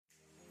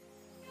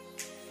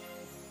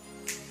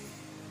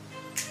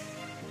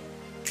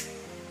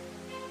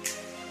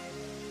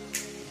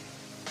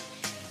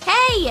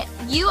Hey,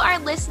 you are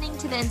listening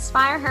to the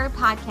Inspire Her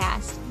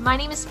podcast. My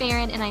name is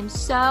Farron, and I'm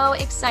so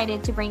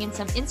excited to bring in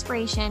some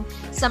inspiration,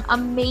 some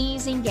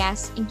amazing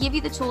guests, and give you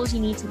the tools you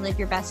need to live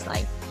your best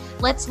life.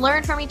 Let's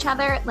learn from each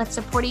other, let's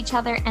support each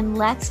other, and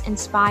let's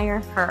inspire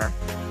her.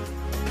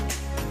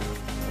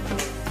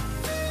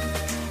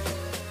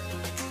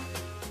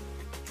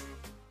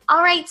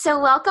 All right, so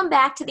welcome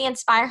back to the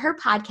Inspire Her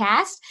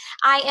podcast.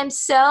 I am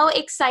so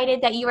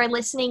excited that you are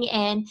listening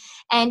in.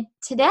 And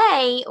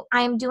today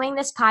I'm doing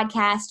this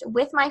podcast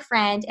with my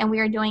friend, and we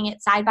are doing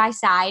it side by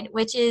side,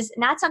 which is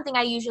not something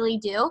I usually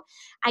do.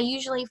 I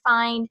usually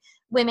find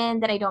women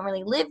that I don't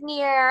really live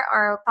near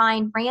or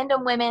find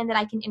random women that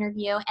I can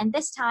interview. And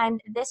this time,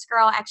 this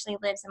girl actually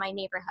lives in my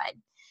neighborhood.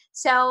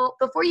 So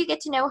before you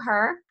get to know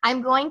her,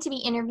 I'm going to be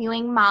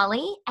interviewing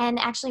Molly. And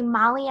actually,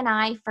 Molly and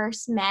I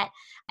first met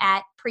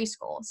at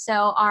preschool.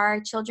 So our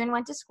children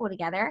went to school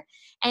together.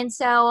 And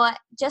so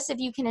just if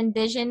you can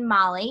envision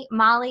Molly,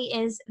 Molly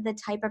is the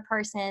type of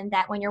person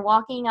that when you're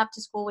walking up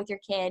to school with your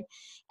kid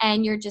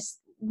and you're just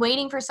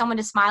waiting for someone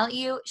to smile at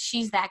you,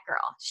 she's that girl.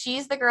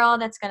 She's the girl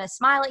that's going to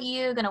smile at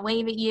you, going to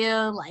wave at you,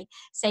 like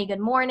say good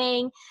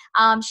morning.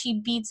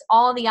 She beats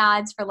all the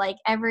odds for like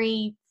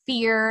every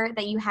fear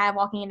that you have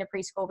walking into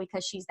preschool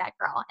because she's that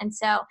girl. And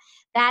so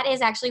that is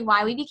actually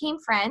why we became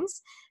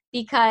friends,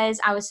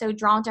 because I was so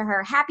drawn to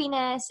her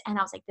happiness and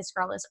I was like, this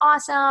girl is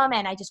awesome.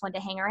 And I just wanted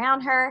to hang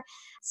around her.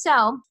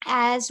 So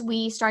as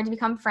we started to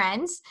become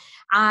friends,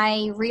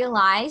 I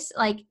realized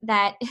like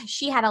that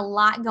she had a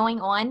lot going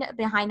on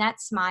behind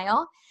that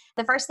smile.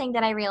 The first thing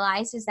that I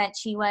realized is that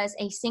she was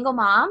a single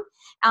mom.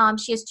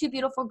 She has two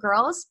beautiful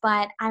girls,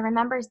 but I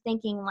remember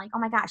thinking like, oh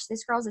my gosh,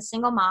 this girl's a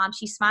single mom.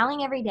 She's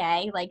smiling every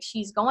day. Like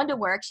she's going to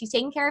work. She's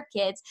taking care of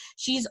kids.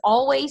 She's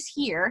always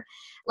here.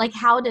 Like,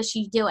 how does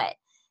she do it?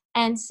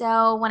 And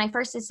so when I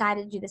first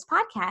decided to do this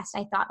podcast,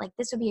 I thought like,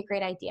 this would be a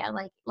great idea.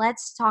 Like,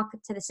 let's talk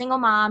to the single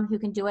mom who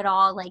can do it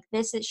all. Like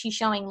she's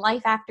showing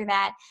life after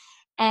that.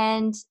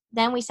 And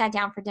then we sat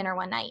down for dinner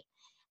one night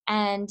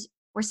and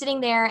we're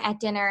sitting there at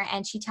dinner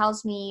and she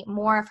tells me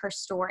more of her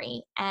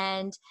story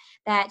and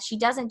that she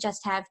doesn't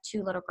just have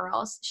two little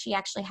girls. She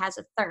actually has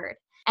a third.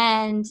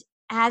 And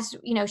as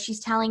you know,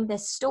 she's telling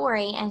this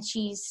story and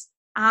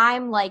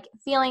I'm like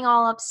feeling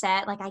all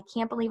upset. Like, I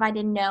can't believe I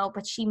didn't know,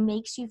 but she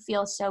makes you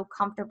feel so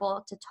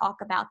comfortable to talk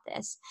about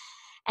this.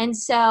 And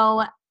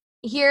so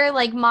here,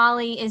 like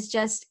Molly is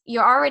just,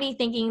 you're already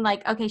thinking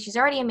like, okay, she's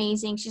already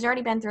amazing. She's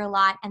already been through a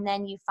lot. And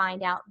then you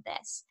find out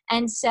this.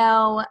 And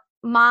so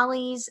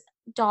Molly's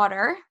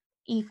daughter,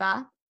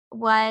 Aoife,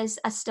 was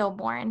a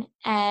stillborn.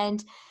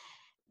 And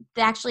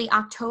actually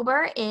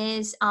October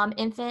is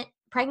infant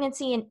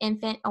Pregnancy and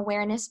Infant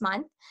Awareness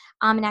Month.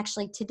 And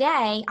actually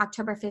today,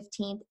 October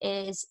 15th,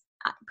 is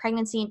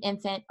Pregnancy and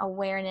Infant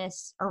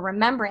Awareness or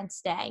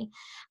Remembrance Day.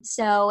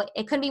 So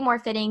it couldn't be more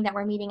fitting that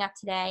we're meeting up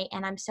today.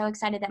 And I'm so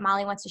excited that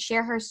Molly wants to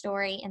share her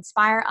story,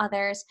 inspire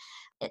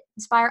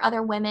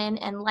other women,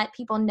 and let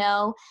people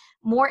know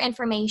more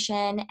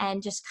information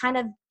and just kind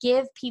of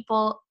give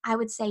people, I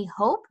would say,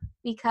 hope,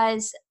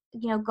 because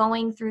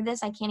going through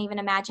this, I can't even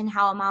imagine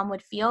how a mom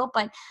would feel.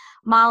 But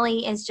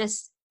Molly is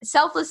just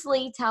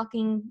selflessly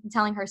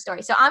telling her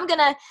story. So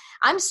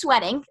I'm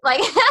sweating like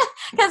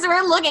because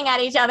we're looking at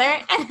each other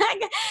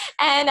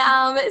and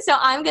so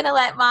I'm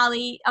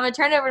gonna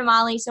turn it over to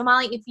Molly. So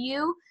Molly, if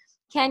you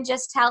can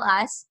just tell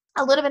us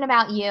a little bit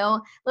about you,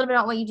 a little bit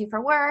about what you do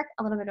for work,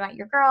 a little bit about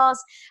your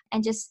girls,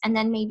 and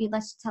then maybe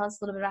let's tell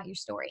us a little bit about your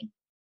story.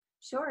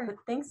 Sure.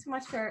 Thanks so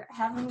much for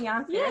having me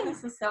on, Farron.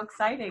 This is so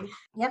exciting.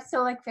 Yep.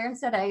 So like Farron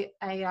said,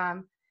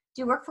 I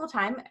do work full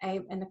time.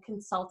 I'm a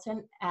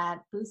consultant at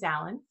Booz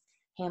Allen,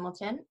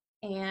 Hamilton,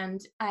 and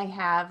I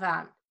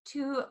have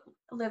two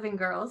living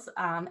girls,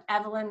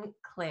 Evelyn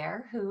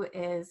Claire, who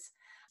is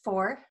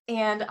 4,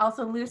 and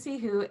also Lucy,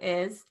 who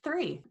is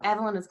 3.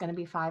 Evelyn is going to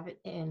be 5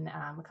 in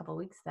a couple of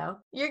weeks, though.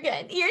 You're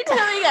good. You're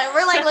totally good.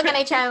 We're like looking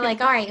at each other like,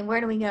 all right,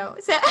 where do we go?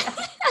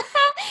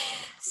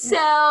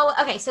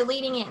 So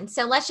leading in.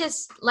 So let's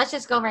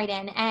just go right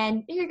in,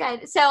 and you're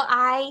good. So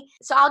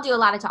I'll do a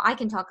lot of talk. I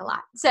can talk a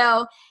lot.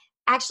 So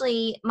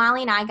actually,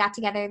 Molly and I got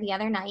together the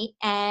other night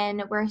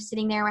and we're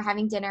sitting there, we're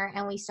having dinner,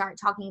 and we start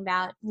talking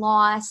about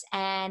loss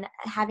and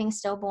having a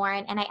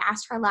stillborn. And I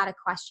asked her a lot of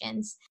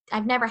questions.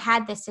 I've never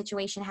had this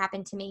situation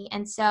happen to me.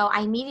 And so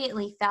I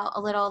immediately felt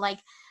a little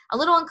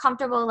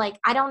uncomfortable. Like,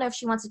 I don't know if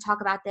she wants to talk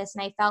about this.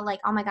 And I felt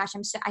like, oh my gosh,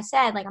 I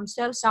said, like, I'm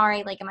so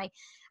sorry. Like,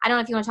 I don't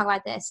know if you want to talk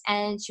about this.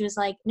 And she was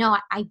like, no,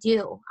 I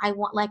do.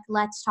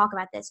 Let's talk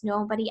about this.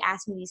 Nobody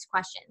asked me these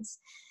questions.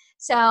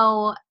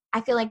 So I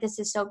feel like this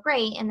is so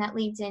great. And that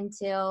leads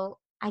into,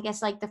 I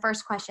guess, like the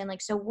first question,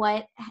 like, so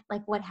what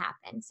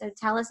happened? So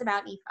tell us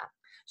about Aoife.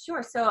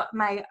 Sure. So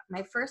my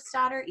first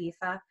daughter,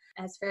 Aoife,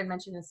 as Farron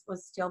mentioned,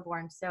 was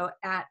stillborn. So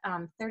at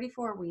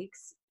 34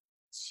 weeks,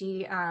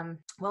 she,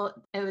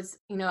 it was,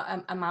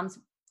 a mom's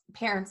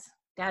parents,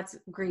 dads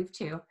grieve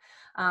too.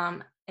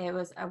 It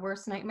was a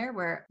worst nightmare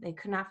where they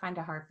could not find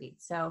a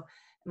heartbeat. So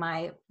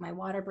my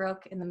water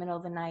broke in the middle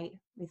of the night.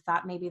 We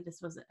thought maybe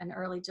this was an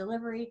early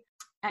delivery.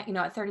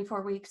 at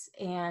 34 weeks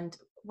and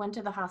went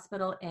to the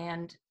hospital,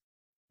 and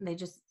they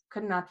just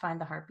could not find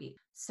the heartbeat.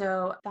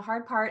 So the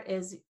hard part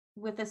is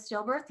with a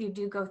stillbirth, you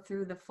do go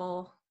through the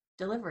full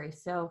delivery.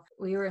 So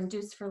we were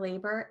induced for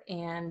labor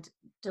and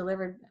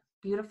delivered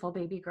beautiful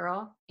baby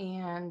girl.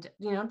 And,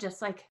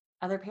 just like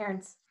other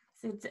parents,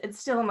 it's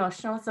still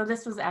emotional. So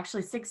this was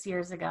actually 6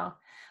 years ago.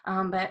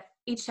 But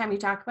each time you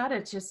talk about it,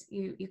 it's just,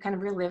 you kind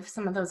of relive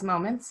some of those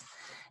moments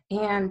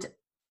and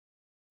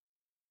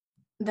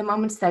the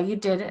moments that you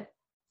did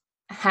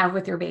have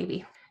with your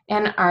baby.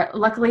 And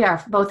luckily,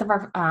 both of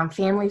our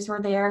families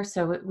were there,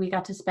 so we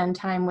got to spend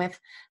time with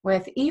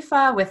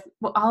Aoife, with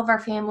all of our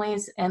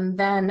families. And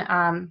then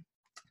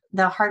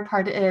the hard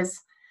part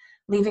is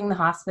leaving the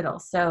hospital.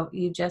 So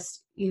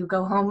you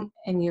go home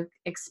and you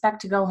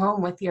expect to go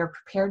home with your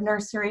prepared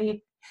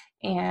nursery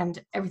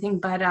and everything,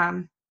 but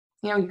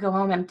you go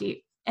home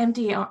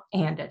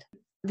empty-handed.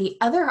 The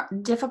other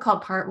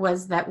difficult part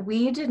was that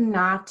we did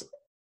not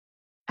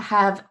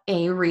have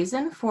a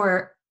reason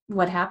for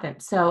what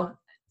happened. So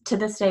to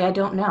this day, I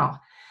don't know.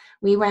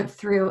 We went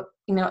through,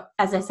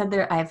 as I said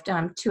there, I've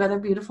done 2 other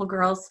beautiful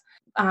girls.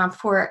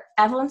 For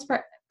Evelyn's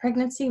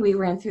pregnancy, we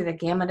ran through the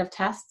gamut of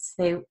tests.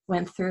 They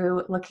went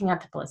through looking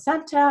at the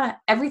placenta,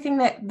 everything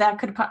that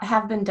could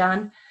have been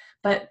done,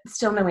 but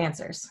still no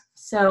answers.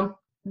 So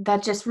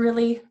that just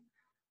really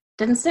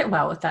didn't sit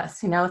well with us,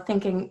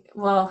 thinking,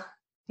 well,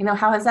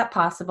 how is that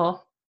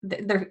possible?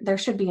 There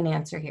should be an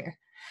answer here.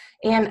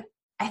 And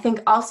I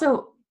think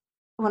also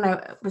when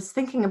I was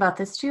thinking about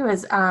this too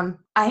is I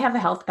have a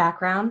health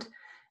background,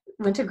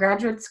 went to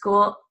graduate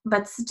school,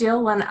 but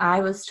still when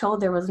I was told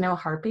there was no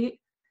heartbeat,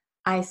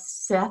 I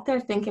sat there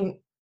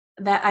thinking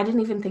that I didn't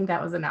even think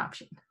that was an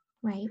option.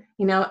 Right.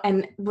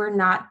 And we're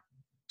not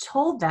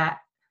told that,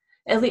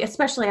 at least,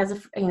 especially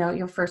as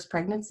your first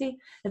pregnancy.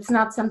 It's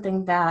not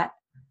something that,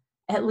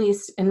 at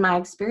least in my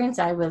experience,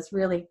 I was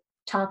really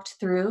talked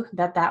through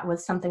that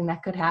was something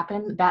that could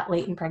happen that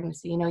late in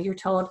pregnancy. You're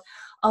told,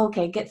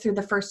 okay, get through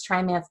the first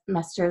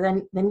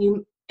trimester, then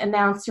you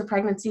announce your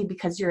pregnancy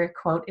because you're,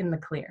 quote, in the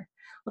clear.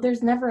 Well,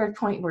 there's never a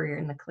point where you're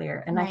in the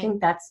clear. And right. I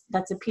think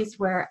that's a piece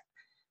where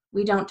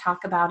we don't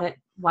talk about it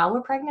while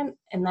we're pregnant.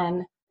 And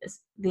then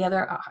the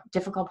other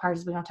difficult part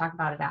is we don't talk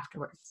about it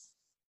afterwards.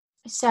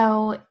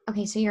 So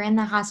you're in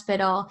the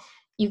hospital,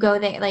 you go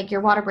there, like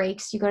your water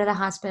breaks, you go to the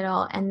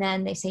hospital, and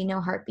then they say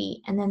no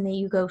heartbeat. And then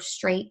you go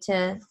straight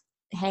to,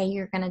 hey,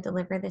 you're going to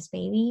deliver this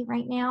baby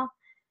right now.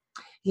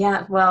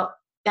 Yeah. Well,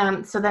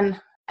 so then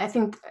I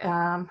think,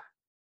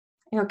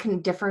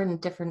 can differ in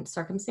different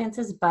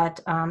circumstances, but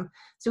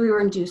so we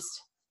were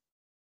induced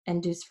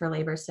for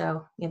labor.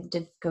 So you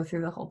did go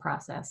through the whole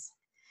process.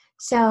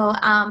 So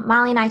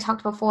Molly and I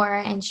talked before,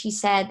 and she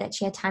said that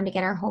she had time to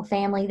get her whole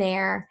family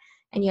there,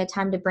 and you had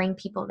time to bring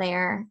people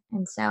there.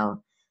 And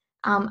so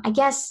I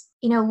guess,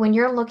 when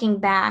you're looking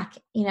back,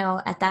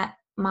 at that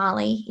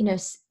Molly,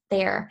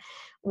 there,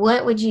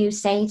 what would you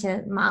say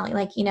to Molly?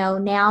 Like,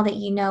 now that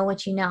you know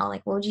what you know,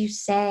 like, what would you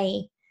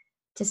say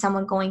to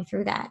someone going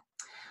through that?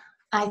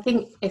 I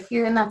think if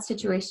you're in that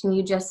situation,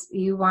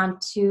 you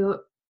want to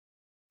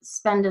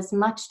spend as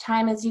much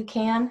time as you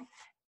can,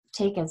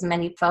 take as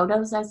many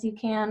photos as you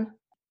can.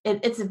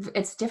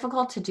 It's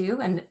difficult to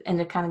do and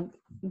to kind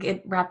of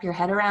wrap your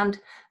head around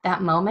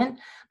that moment,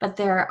 but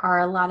there are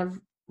a lot of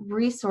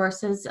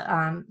resources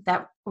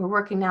that we're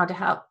working now to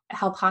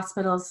help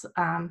hospitals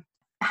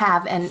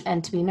have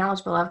and to be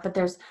knowledgeable of. But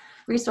there's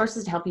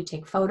resources to help you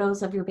take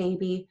photos of your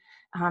baby,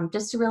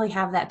 just to really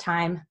have that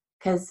time,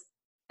 because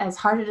as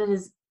hard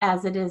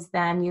as it is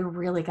then, you're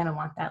really going to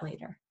want that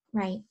later.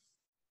 Right.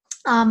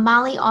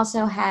 Molly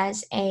also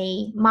has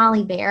a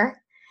Molly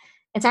bear.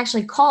 It's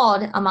actually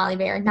called a Molly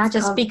bear, not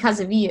just because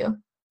of you.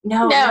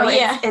 No,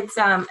 yeah.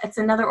 It's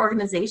another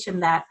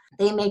organization that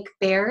they make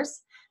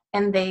bears,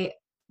 and the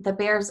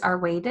bears are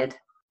weighted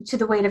to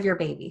the weight of your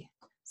baby.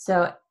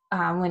 So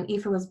when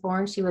Aoife was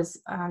born, she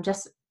was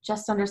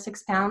just under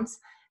 6 pounds,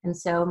 and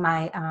so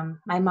my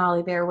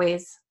Molly bear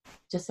weighs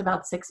just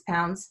about 6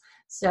 pounds.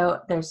 So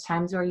there's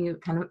times where you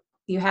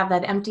have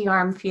that empty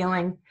arm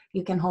feeling.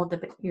 You can hold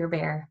your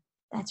bear.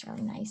 That's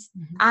really nice.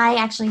 Mm-hmm. I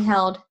actually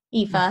held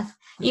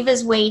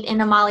Aoife's weight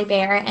in a Molly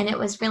bear, and it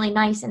was really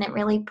nice, and it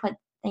really put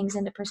things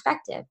into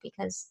perspective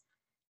because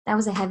that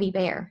was a heavy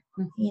bear,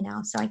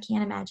 so I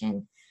can't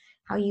imagine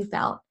how you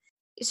felt.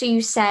 So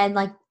you said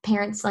like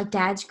parents, like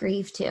dads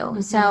grieve too.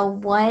 Mm-hmm. So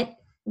what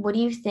do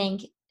you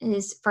think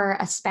is for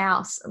a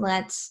spouse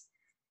that's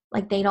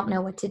like, they don't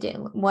know what to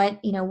do? What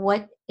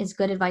is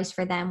good advice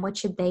for them? What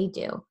should they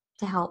do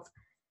to help?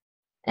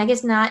 I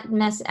guess not in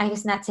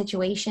that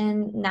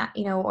situation, not,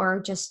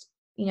 or just,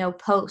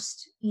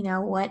 post,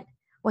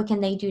 what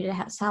can they do to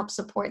help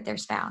support their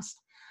spouse?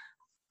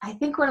 I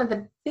think one of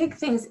the big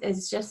things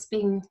is just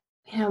being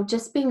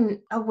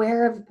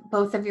aware of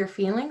both of your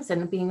feelings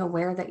and being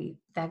aware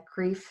that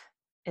grief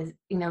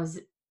is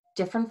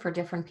different for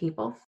different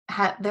people.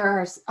 There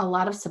are a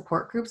lot of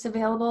support groups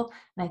available,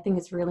 and I think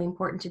it's really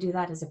important to do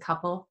that as a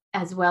couple,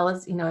 as well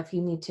as, if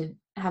you need to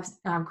have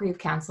grief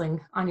counseling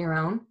on your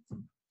own.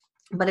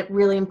 but it's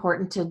really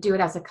important to do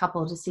it as a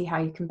couple to see how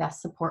you can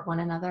best support one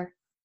another.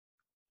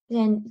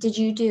 And did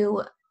you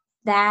do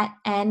that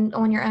and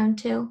on your own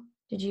too?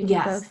 Did you do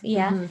Yes. both?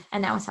 Yeah. Mm-hmm.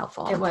 And that was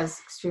helpful. It was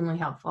extremely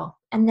helpful.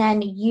 And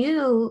then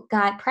you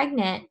got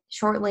pregnant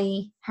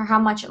shortly. How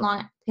much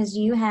long? Because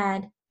you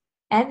had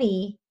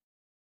Evie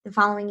the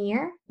following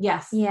year?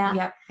 Yes. Yeah.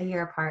 Yep. A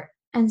year apart.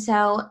 And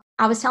so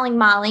I was telling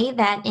Molly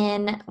that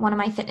in one of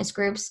my fitness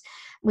groups,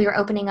 we were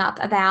opening up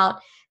about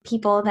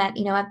people that,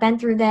 have been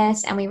through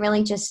this, and we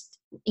really just,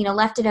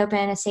 left it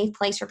open, a safe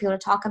place for people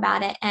to talk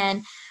about it.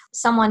 And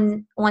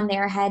someone on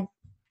there had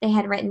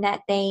written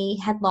that they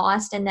had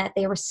lost and that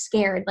they were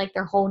scared, like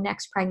their whole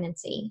next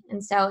pregnancy.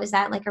 And so is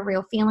that like a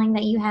real feeling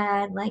that you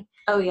had? Like,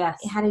 oh yes.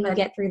 How did you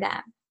get through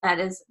that? That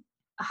is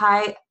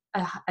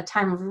a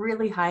time of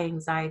really high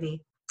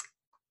anxiety.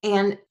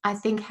 And I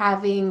think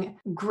having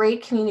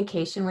great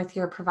communication with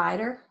your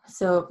provider,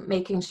 so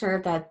making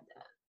sure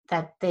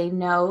that they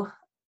know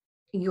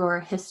your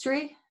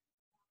history,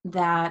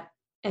 that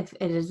if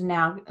it is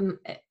now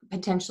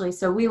potentially,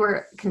 so we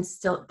were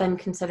still been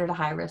considered a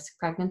high risk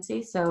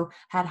pregnancy, so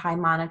had high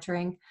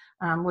monitoring,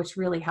 which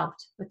really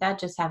helped with that,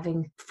 just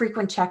having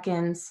frequent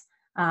check-ins,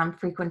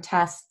 frequent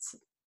tests.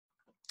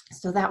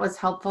 So that was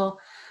helpful.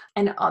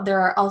 And there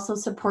are also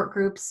support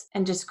groups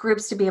and just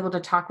groups to be able to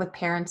talk with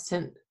parents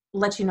to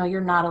let you know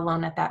you're not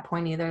alone at that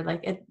point either.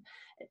 Like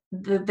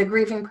the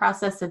grieving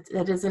process, it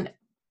isn't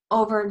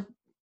over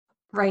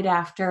right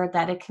after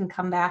that. It can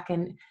come back,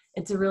 and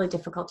it's a really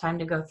difficult time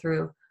to go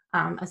through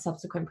a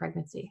subsequent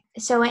pregnancy.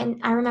 So,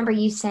 and I remember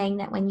you saying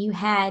that when you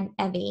had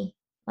Evie,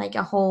 like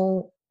a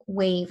whole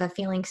wave of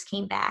feelings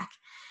came back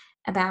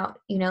about,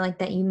 like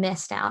that you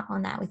missed out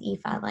on that with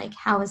Aoife. Like,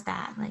 how was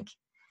that? Like,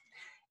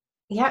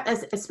 yeah,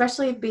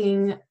 especially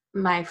being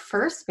my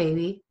first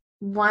baby.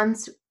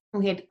 Once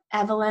we had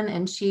Evelyn,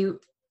 and she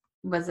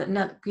was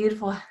a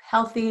beautiful,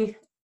 healthy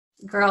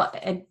girl.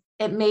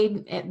 It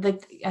made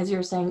it, as you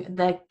were saying,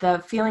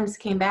 the feelings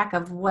came back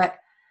of what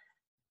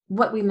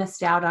we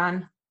missed out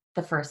on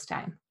the first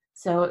time.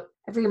 So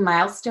every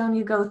milestone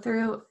you go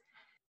through,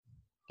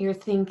 you're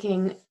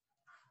thinking,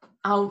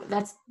 oh,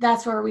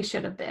 that's where we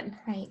should have been.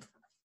 Right.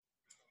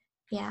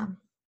 Yeah.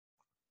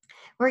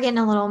 We're getting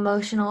a little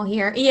emotional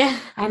here. Yeah.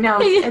 I know.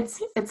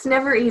 It's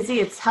never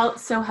easy. It's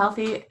so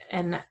healthy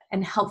and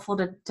helpful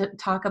to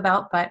talk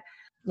about, but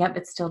yep,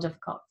 it's still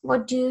difficult.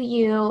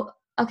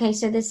 Okay,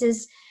 so this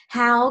is,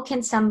 how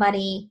can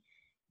somebody,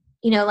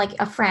 like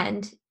a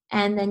friend,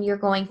 and then you're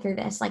going through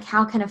this, like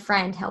how can a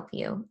friend help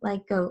you?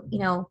 Like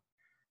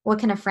what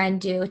can a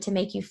friend do to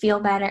make you feel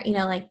better?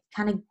 Like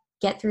kind of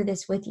get through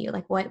this with you.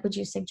 Like what would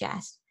you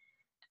suggest?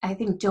 I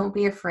think don't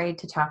be afraid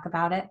to talk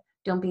about it.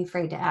 Don't be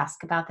afraid to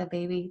ask about the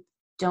baby.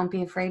 Don't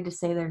be afraid to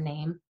say their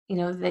name.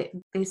 They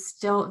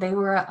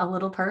were a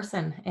little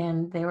person,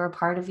 and they were a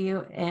part of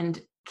you, and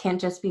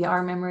can't just be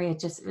our memory.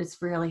 It's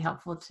really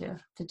helpful to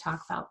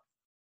talk about.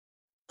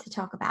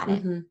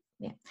 It.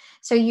 Yeah.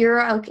 So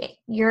you're okay.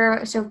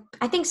 So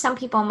I think some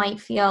people might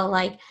feel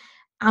like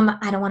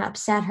I don't want to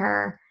upset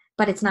her,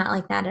 but it's not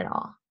like that at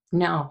all.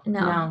 No.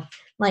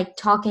 Like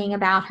talking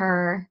about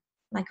her,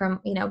 like,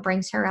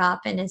 brings her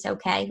up and is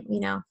okay.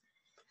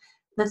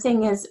 The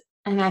thing is,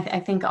 and I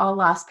think all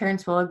lost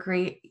parents will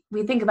agree,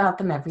 we think about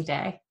them every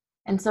day.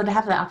 And so to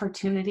have the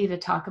opportunity to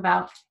talk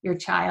about your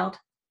child,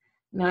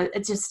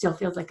 it just still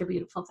feels like a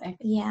beautiful thing.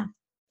 Yeah,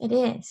 it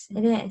is.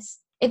 It is.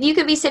 If you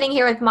could be sitting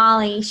here with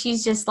Molly,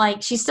 she's just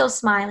like, she's still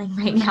smiling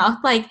right now.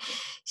 Like,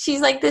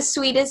 she's like the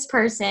sweetest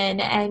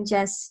person, and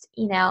just,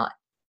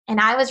 and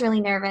I was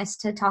really nervous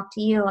to talk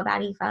to you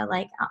about Aoife,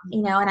 like,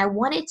 and I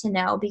wanted to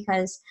know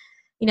because,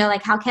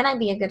 like, how can I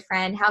be a good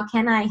friend? How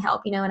can I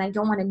help? And I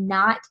don't want to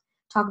not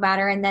talk about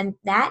her and then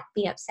that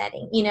be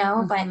upsetting,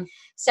 but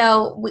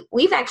so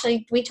we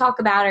talk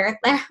about her.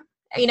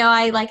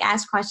 I like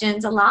ask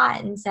questions a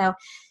lot, and so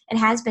it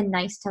has been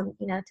nice to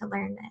to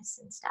learn this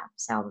and stuff.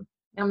 So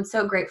I'm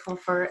so grateful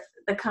for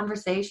the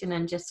conversation,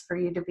 and just for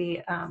you to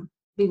be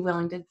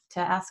willing to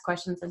ask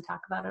questions and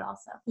talk about it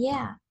also.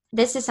 Yeah,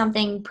 this is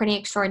something pretty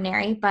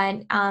extraordinary,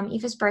 but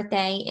Aoife's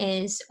birthday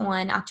is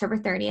on October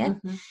 30th.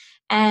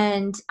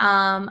 And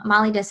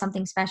Molly does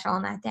something special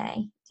on that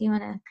day. Do you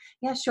want to?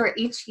 Yeah, sure.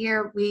 Each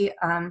year we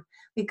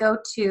go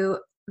to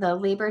the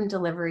labor and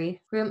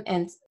delivery room,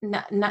 and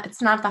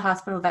it's not the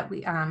hospital that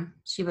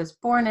she was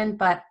born in,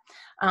 but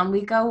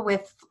we go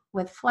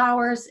with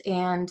flowers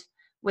and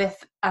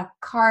with a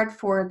card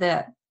for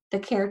the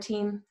care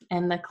team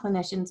and the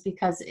clinicians,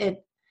 because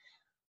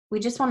we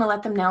just want to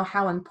let them know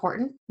how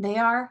important they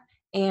are.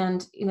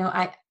 And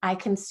I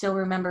can still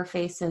remember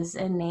faces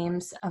and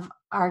names of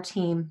our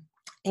team,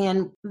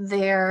 and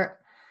their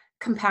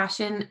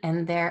compassion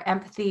and their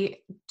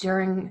empathy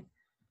during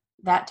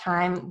that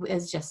time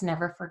is just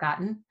never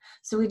forgotten.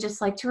 So we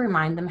just like to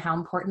remind them how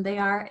important they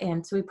are.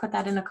 And so we put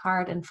that in a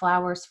card and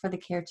flowers for the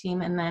care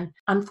team. And then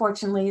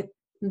unfortunately,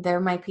 there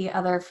might be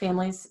other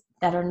families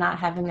that are not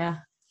having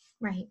a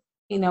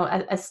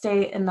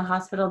stay in the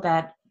hospital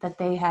that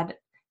they had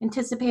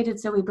anticipated.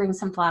 So we bring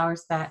some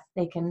flowers that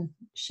they can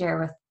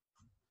share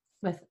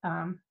with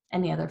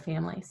any other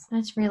families.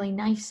 That's really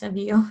nice of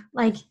you.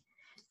 Like,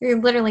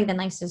 you're literally the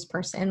nicest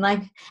person.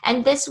 Like,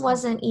 and this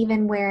wasn't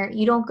even where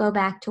you don't go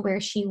back to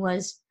where she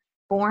was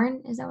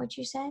born. Is that what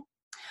you said?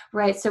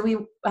 Right. So we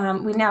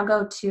now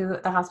go to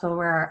the hospital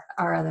where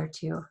our other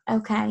two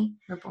Okay.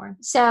 were born.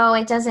 So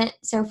it doesn't,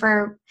 so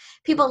for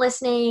people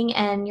listening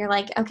and you're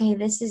like, okay,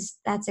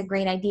 that's a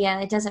great idea.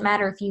 It doesn't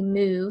matter if you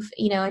move,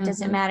 it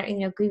doesn't matter,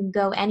 you can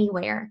go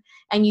anywhere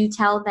and you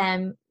tell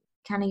them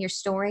kind of your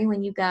story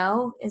when you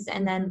go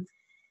and then,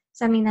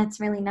 so I mean, that's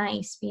really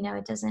nice.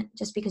 It doesn't,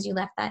 just because you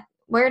left that,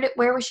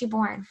 where was she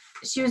born?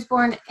 She was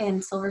born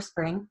in Silver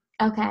Spring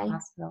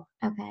Hospital.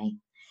 Okay.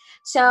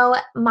 So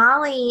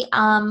Molly,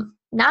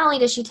 not only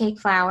does she take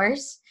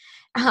flowers,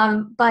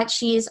 but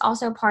she is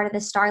also part of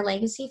the Star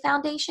Legacy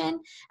Foundation.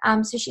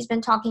 So she's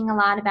been talking a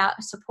lot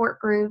about support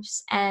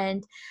groups,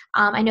 and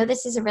I know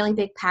this is a really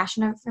big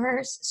passion of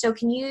hers. So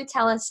can you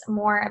tell us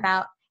more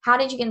about how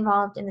did you get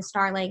involved in the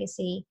Star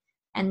Legacy,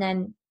 and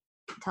then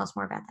tell us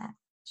more about that?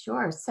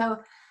 Sure. So,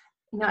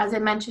 as I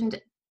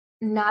mentioned,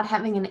 not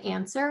having an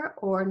answer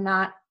or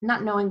not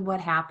knowing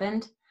what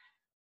happened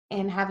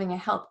and having a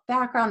health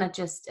background, it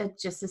just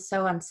is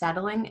so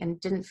unsettling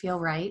and didn't feel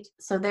right.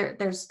 So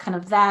there's kind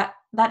of that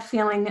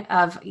feeling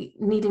of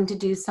needing to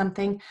do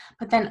something,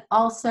 but then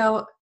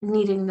also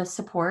needing the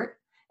support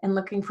and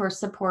looking for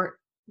support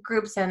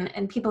groups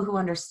and people who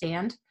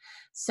understand.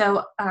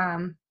 So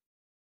kind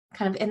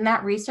of in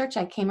that research,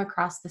 I came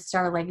across the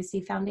Star Legacy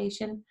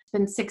Foundation. It's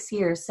been 6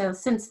 years. So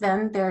since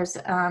then, there's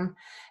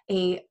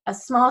a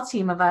small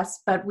team of us,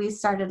 but we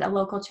started a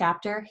local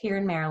chapter here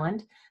in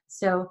Maryland.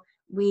 So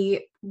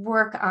we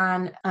work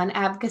on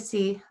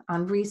advocacy,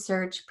 on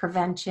research,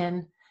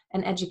 prevention,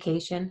 and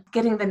education,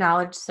 getting the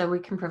knowledge so we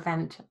can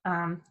prevent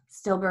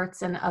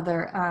stillbirths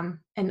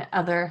and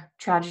other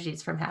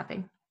tragedies from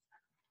happening.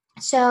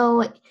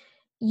 So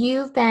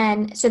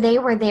so they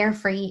were there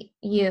for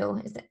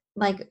you,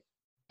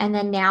 and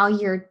then now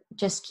you're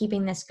just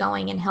keeping this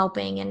going and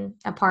helping and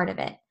a part of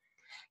it.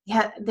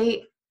 Yeah,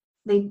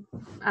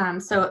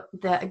 so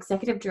the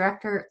executive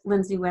director,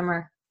 Lindsay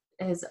Wimmer,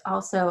 is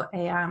also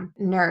a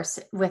nurse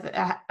with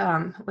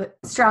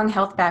strong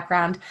health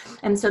background,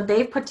 and so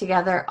they've put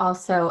together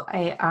also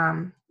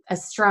a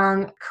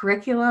strong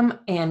curriculum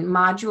and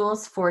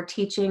modules for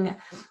teaching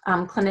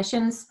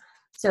clinicians,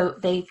 so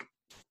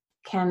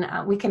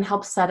we can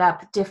help set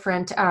up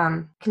different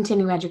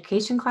continuing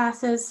education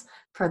classes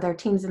for their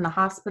teams in the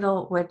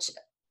hospital, which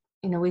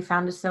we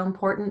found is so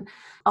important.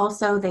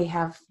 Also, they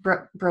have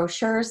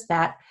brochures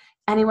that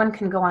anyone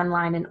can go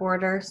online and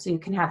order, so you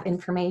can have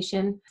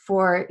information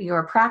for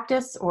your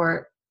practice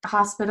or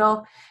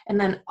hospital. And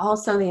then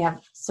also they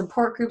have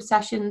support group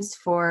sessions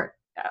for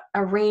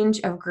a range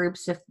of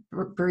groups of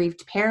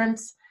bereaved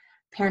parents,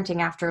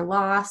 parenting after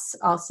loss,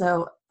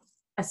 also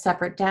a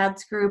separate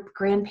dad's group,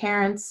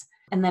 grandparents,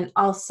 and then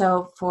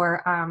also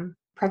for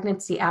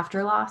pregnancy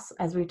after loss,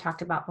 as we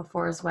talked about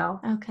before as well.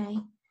 Okay.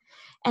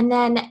 And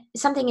then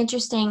something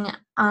interesting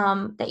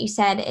that you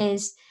said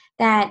is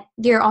that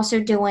you're also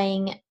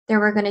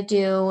we're going to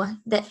do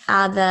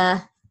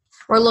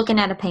we're looking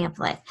at a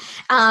pamphlet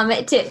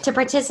to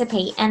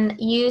participate. And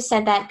you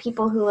said that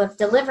people who have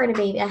delivered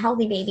a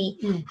healthy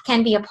baby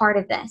can be a part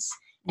of this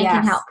and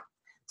can help.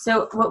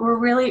 So what we're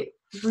really,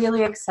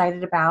 really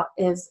excited about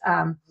is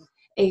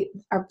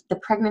the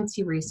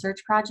Pregnancy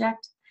Research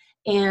Project.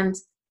 And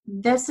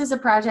this is a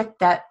project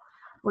that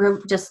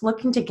we're just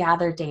looking to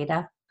gather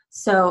data.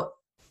 So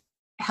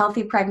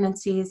healthy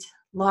pregnancies,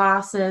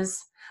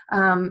 losses,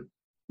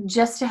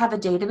 just to have a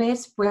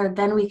database where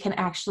then we can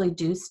actually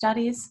do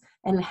studies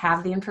and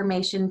have the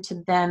information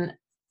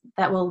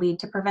that will lead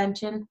to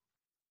prevention.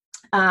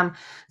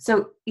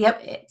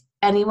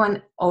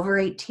 Anyone over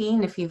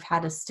 18, if you've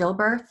had a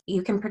stillbirth,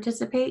 you can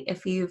participate.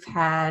 If you've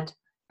had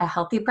a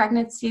healthy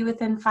pregnancy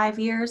within 5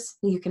 years,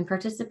 you can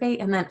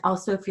participate. And then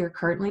also if you're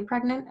currently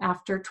pregnant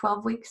after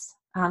 12 weeks,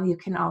 you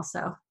can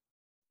also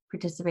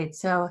participate.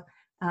 So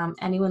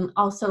anyone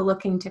also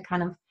looking to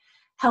kind of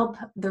help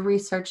the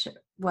research,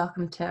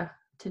 welcome to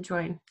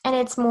join. And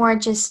it's more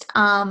just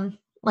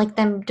like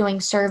them doing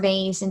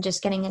surveys and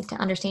just getting to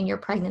understand your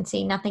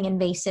pregnancy, nothing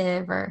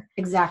invasive or.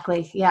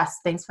 Exactly. Yes.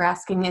 Thanks for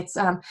asking. It's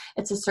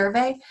a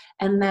survey.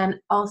 And then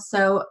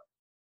also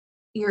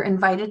you're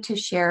invited to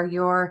share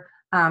your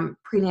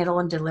prenatal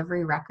and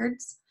delivery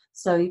records.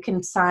 So you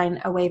can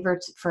sign a waiver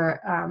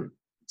to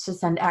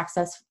send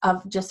access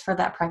just for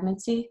that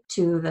pregnancy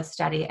to the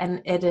study.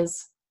 And it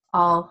is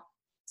all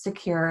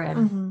secure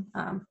and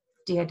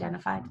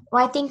de-identified.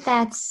 Well, I think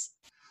that's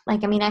I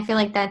feel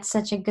like that's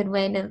such a good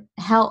way to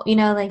help,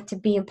 to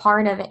be a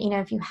part of it,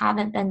 if you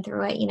haven't been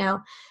through it,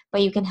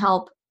 but you can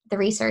help the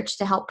research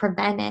to help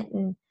prevent it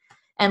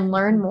and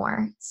learn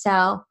more.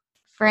 So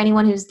for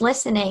anyone who's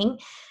listening,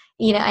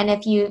 and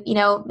if you,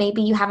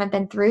 maybe you haven't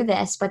been through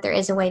this, but there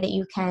is a way that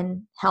you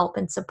can help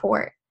and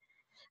support.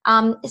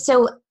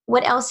 So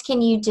what else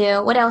can you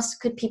do? What else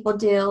could people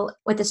do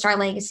with the Star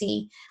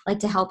Legacy,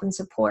 to help and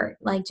support?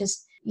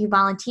 Just you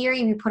volunteer,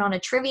 you put on a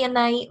trivia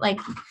night,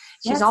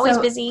 she's always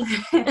busy.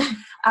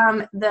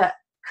 The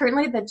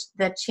currently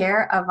the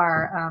chair of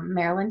our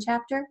Maryland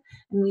chapter,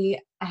 and we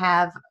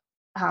have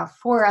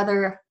 4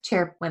 other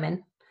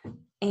chairwomen.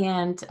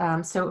 And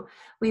so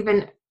we've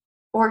been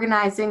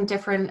organizing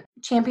different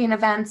champion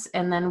events,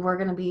 and then we're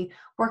going to be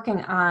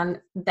working on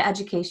the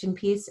education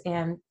piece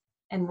and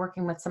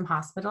working with some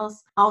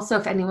hospitals. Also,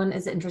 if anyone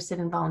is interested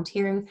in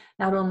volunteering,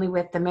 not only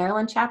with the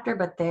Maryland chapter,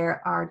 but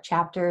there are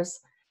chapters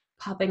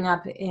popping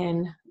up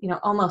in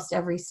almost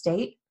every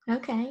state.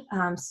 Okay.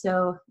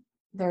 So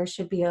there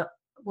should be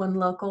one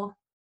local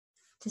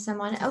to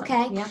someone.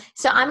 Okay. Yeah.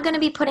 So I'm going to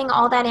be putting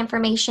all that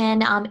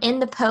information in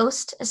the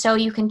post, so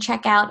you can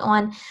check out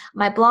on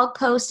my blog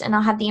post, and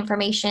I'll have the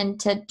information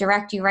to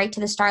direct you right to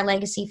the Star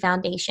Legacy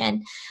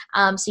Foundation,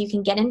 so you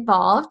can get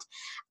involved.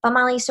 But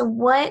Molly, so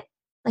what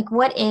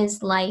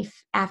is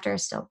life after a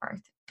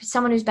stillbirth?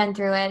 Someone who's been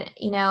through it,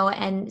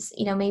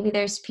 and maybe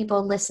there's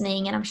people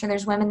listening, and I'm sure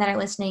there's women that are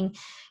listening,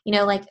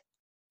 like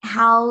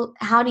how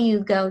do you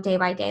go day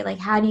by day? Like,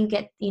 how do you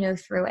get,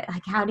 through it?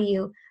 Like,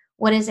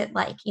 what is it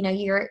like?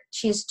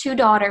 She has 2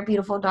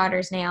 beautiful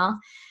daughters now.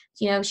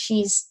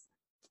 She's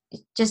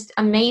just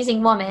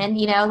amazing woman,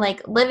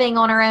 like living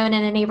on her own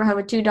in a neighborhood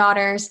with 2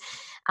 daughters.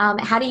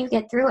 How do you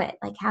get through it?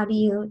 Like, how do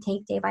you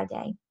take day by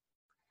day?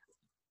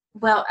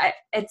 Well,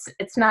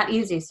 it's not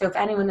easy. So if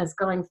anyone is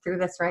going through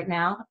this right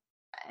now,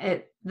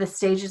 the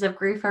stages of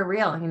grief are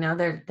real.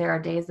 There are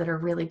days that are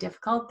really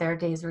difficult. There are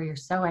days where you're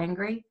so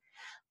angry,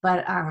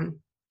 but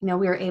we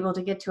were able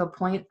to get to a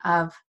point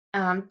of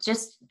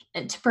just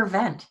to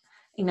prevent.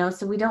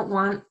 So we don't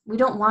want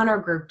our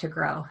group to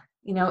grow.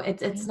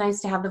 It's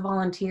nice to have the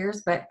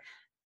volunteers, but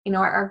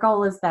our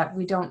goal is that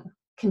we don't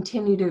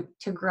continue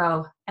to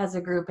grow as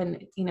a group,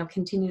 and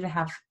continue to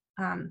have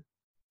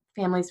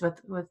families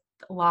with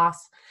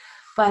loss.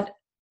 But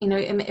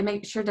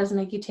it sure doesn't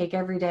make you take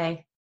every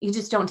day. You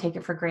just don't take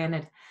it for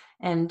granted,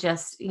 and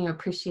just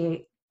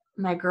appreciate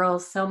my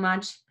girls so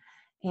much,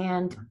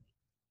 and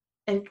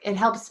it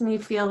helps me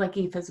feel like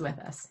Aoife's with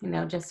us,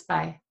 just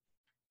by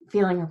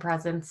feeling her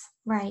presence.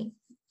 Right.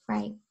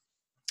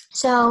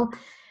 So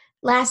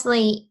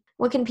lastly,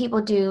 what can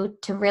people do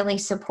to really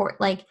support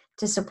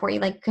you?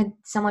 Like, could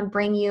someone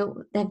bring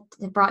you that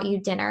brought you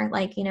dinner?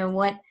 Like,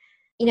 what,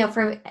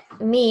 for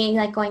me,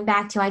 like going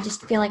back to, I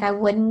just feel like I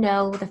wouldn't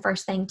know the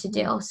first thing to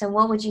do. So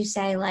what would you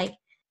say, like,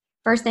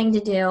 first thing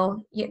to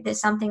do, that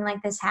something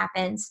like this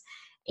happens,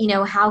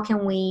 how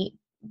can we,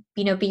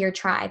 be your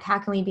tribe? How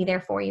can we be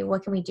there for you?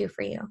 What can we do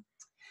for you?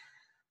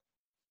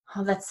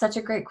 Oh, that's such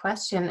a great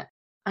question.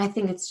 I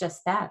think it's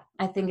just that.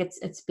 I think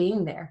it's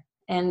being there,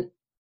 and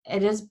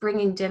it is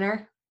bringing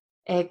dinner.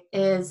 It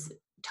is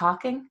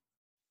talking,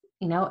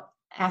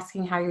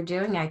 asking how you're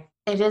doing.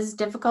 It is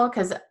difficult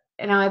because,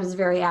 I was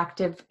very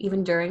active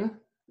even during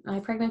my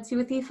pregnancy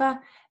with Aoife,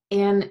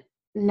 and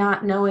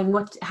not knowing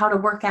how to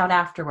work out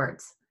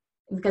afterwards,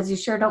 because you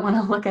sure don't want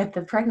to look at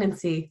the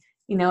pregnancy,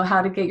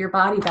 how to get your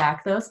body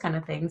back, those kind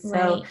of things.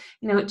 Right.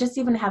 So, just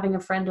even having a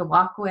friend to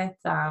walk with.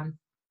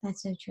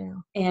 That's so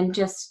true. And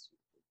just,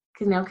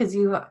 because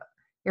you're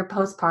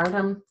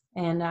postpartum,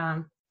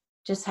 and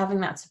just having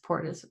that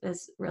support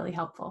is really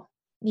helpful.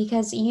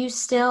 Because you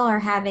still are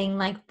having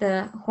like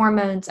the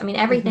hormones. I mean,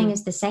 everything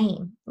is the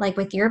same, like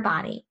with your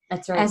body.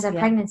 That's right. As a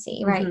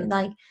pregnancy, right?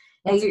 Like,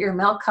 your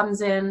milk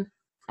comes in.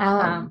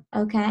 Oh,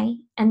 okay.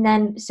 And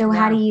then, so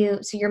how do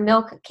so your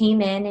milk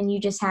came in and you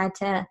just had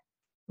to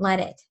let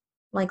it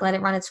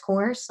run its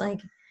course?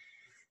 Like,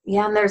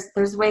 yeah. And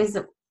there's ways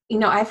that,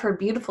 I've heard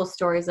beautiful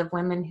stories of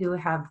women who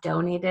have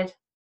donated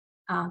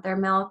their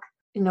milk,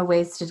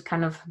 ways to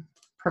kind of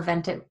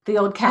prevent it. The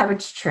old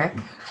cabbage trick.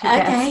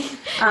 Okay.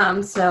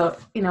 So,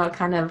 it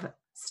kind of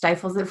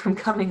stifles it from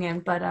coming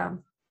in, but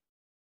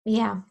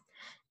yeah.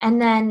 And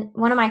then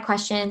one of my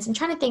questions, I'm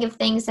trying to think of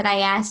things that I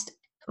asked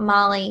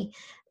Molly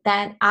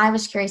that I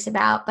was curious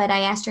about, but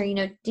I asked her,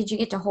 did you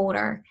get to hold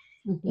her,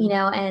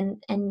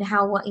 and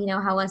how,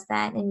 how was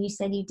that? And you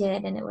said you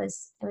did, and it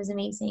was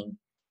amazing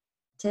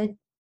to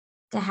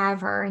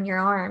have her in your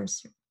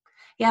arms.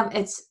 Yeah,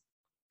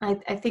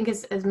 I think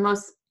as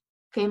most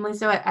families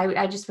do,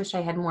 I just wish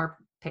I had more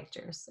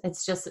pictures.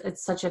 It's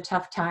such a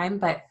tough time,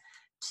 but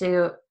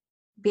to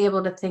be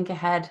able to think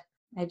ahead,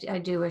 I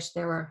do wish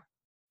there were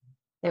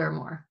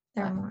more.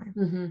 There are more.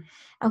 Mm-hmm.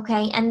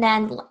 Okay. And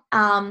then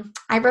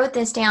I wrote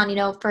this down,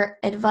 for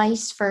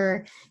advice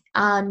for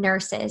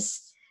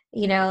nurses,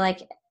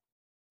 like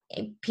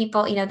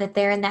people, that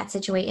they're in that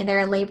situation,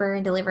 they're a labor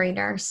and delivery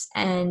nurse.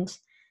 And,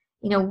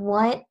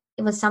 what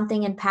it was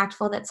something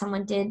impactful that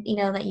someone did,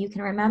 that you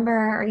can remember,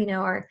 or,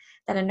 or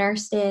that a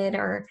nurse did,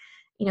 or,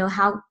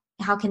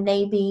 how can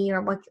they be,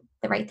 or what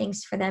the right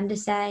things for them to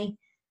say?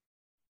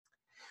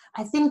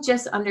 I think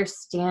just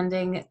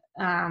understanding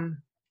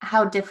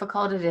how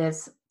difficult it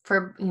is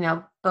for,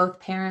 both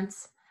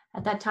parents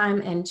at that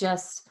time, and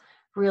just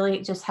really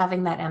just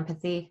having that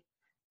empathy,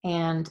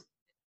 and,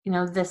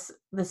 this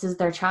is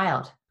their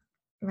child.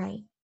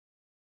 Right.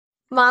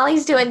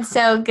 Molly's doing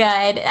so good.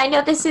 I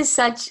know this is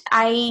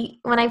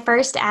when I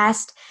first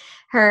asked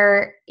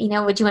her,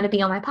 would you want to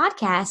be on my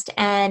podcast?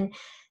 And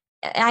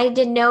I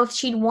didn't know if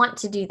she'd want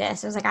to do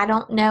this. I was like, I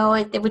don't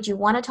know. Would you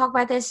want to talk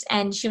about this?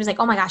 And she was like,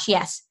 oh my gosh,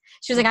 yes.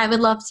 She was like, I would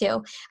love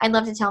to. I'd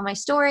love to tell my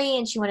story.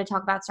 And she wanted to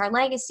talk about Star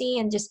Legacy.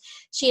 And just,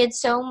 she had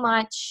so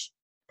much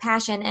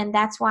passion. And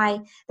that's why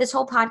this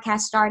whole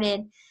podcast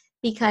started,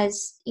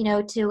 because,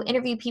 to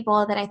interview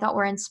people that I thought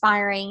were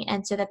inspiring,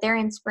 and so that their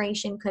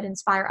inspiration could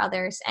inspire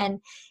others. And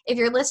if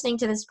you're listening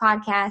to this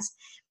podcast,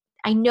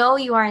 I know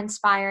you are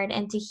inspired,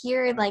 and to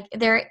hear like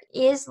there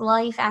is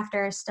life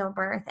after a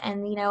stillbirth,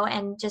 and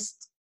and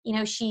just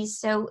she's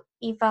so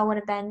Aoife would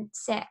have been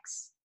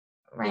 6,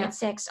 right? Yeah.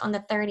 6 on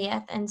the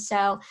 30th, and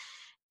so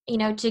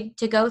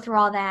to go through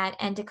all that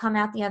and to come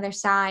out the other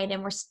side,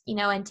 and we're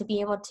and to be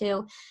able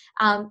to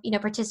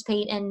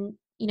participate in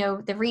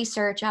the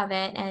research of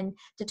it, and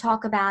to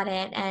talk about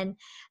it. And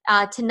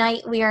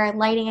tonight we are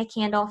lighting a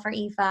candle for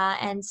Aoife,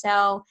 and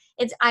so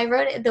I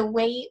wrote it, the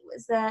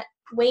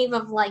wave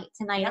of light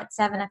tonight at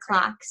 7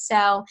 o'clock.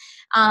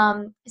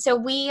 Right. So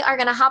we are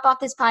going to hop off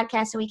this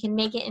podcast so we can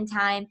make it in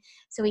time,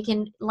 so we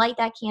can light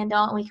that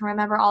candle and we can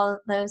remember all of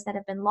those that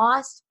have been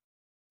lost.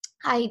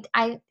 I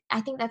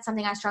think that's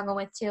something I struggle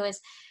with too, is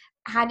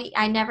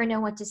I never know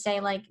what to say,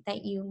 like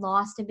that you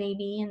lost a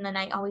baby, and then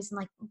I always am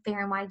like,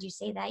 Baron, why did you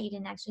say that? You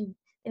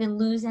didn't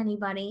lose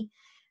anybody.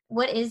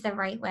 What is the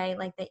right way,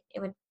 like that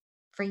it would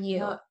for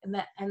you?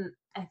 And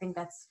I think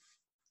that's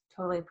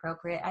totally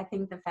appropriate. I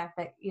think the fact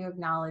that you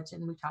acknowledge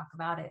and we talk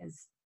about it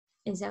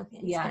is okay.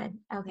 Yeah. Good.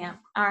 Okay. Yeah.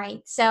 All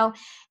right. So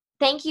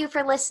thank you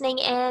for listening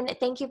in.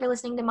 Thank you for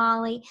listening to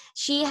Molly.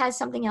 She has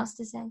something else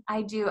to say.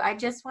 I do. I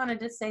just wanted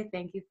to say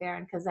thank you,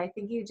 Farron, because I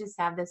think you just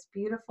have this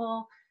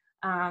beautiful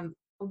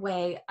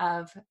way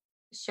of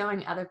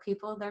showing other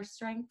people their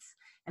strengths.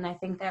 And I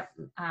think that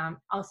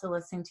also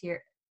listening to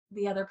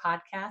the other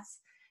podcasts,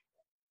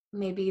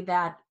 maybe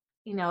that,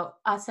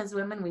 us as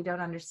women, we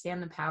don't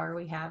understand the power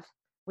we have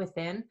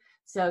within.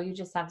 So you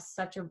just have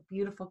such a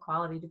beautiful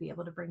quality to be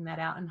able to bring that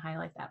out and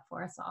highlight that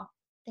for us all.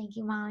 Thank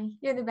you, Molly.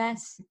 You're the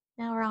best.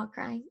 Now we're all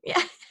crying.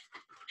 Yeah.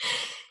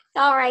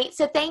 All right.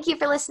 So thank you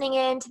for listening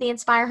in to the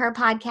Inspire Her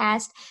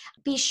podcast.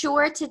 Be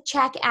sure to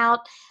check out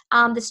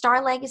the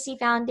Star Legacy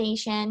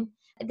Foundation.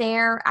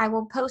 There, I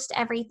will post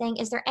everything.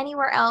 Is there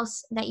anywhere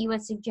else that you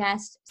would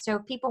suggest? So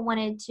if people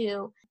wanted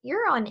to,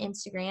 you're on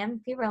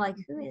Instagram. People are like,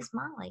 who is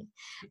Molly?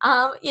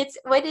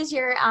 What is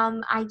your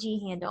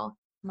IG handle?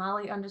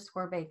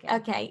 Molly_Bacon.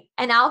 Okay.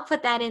 And I'll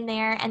put that in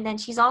there. And then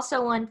she's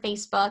also on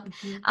Facebook.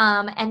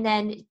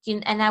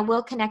 Mm-hmm. And I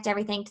will connect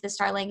everything to the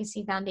Star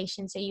Legacy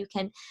Foundation so you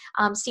can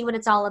see what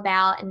it's all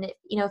about. And,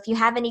 if you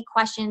have any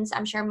questions,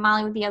 I'm sure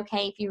Molly would be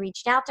okay if you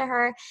reached out to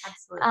her.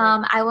 Absolutely.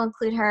 I will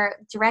include her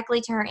directly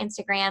to her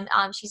Instagram.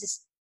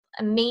 She's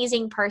an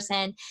amazing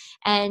person.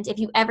 And if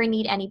you ever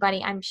need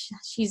anybody,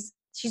 she's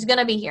going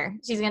to be here.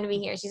 She's going to be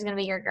here. She's going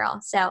to be your girl.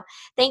 So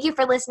thank you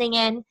for listening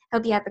in.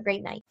 Hope you have a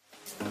great night.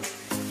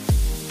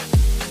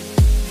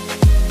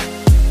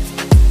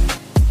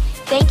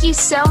 Thank you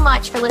so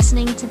much for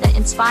listening to the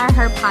Inspire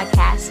Her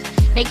podcast.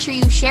 Make sure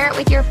you share it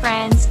with your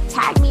friends,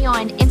 tag me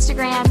on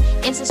Instagram,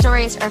 Insta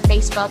Stories, or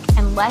Facebook,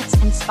 and let's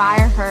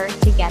inspire her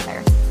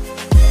together.